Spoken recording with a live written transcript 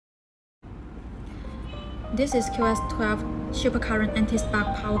This is QS12 supercurrent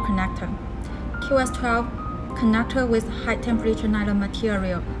anti-spark power connector. QS12 connector with high temperature nylon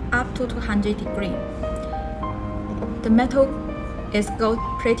material up to 200 degrees. The metal is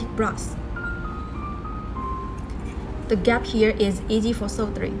gold-plated brass. The gap here is easy for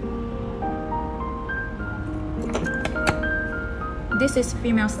soldering. This is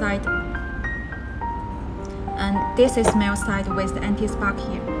female side, and this is male side with the anti-spark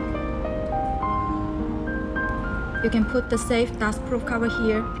here. You can put the safe dust-proof cover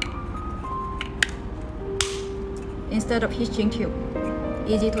here instead of heat shrink tube.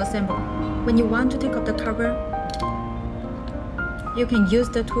 Easy to assemble. When you want to take off the cover, you can use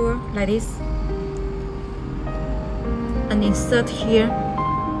the tool like this and insert here.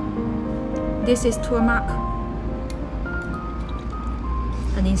 This is tool mark,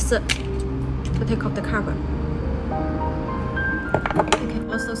 and insert to take off the cover. You can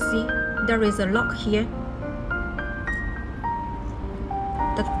also see there is a lock here,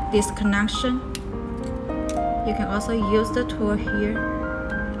 the disconnection. You can also use the tool here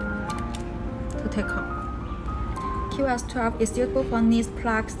to take off. QS12 is suitable for niche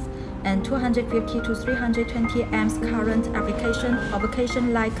plugs and 250 to 320 amps current application or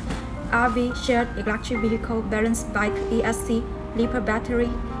application like RV, shared electric vehicle, balance bike, ESC, LiPo battery,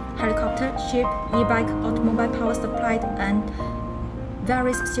 helicopter, ship, e-bike, automobile power supply, and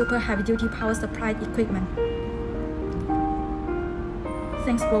various super heavy-duty power supply equipment.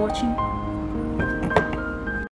 Thanks for watching.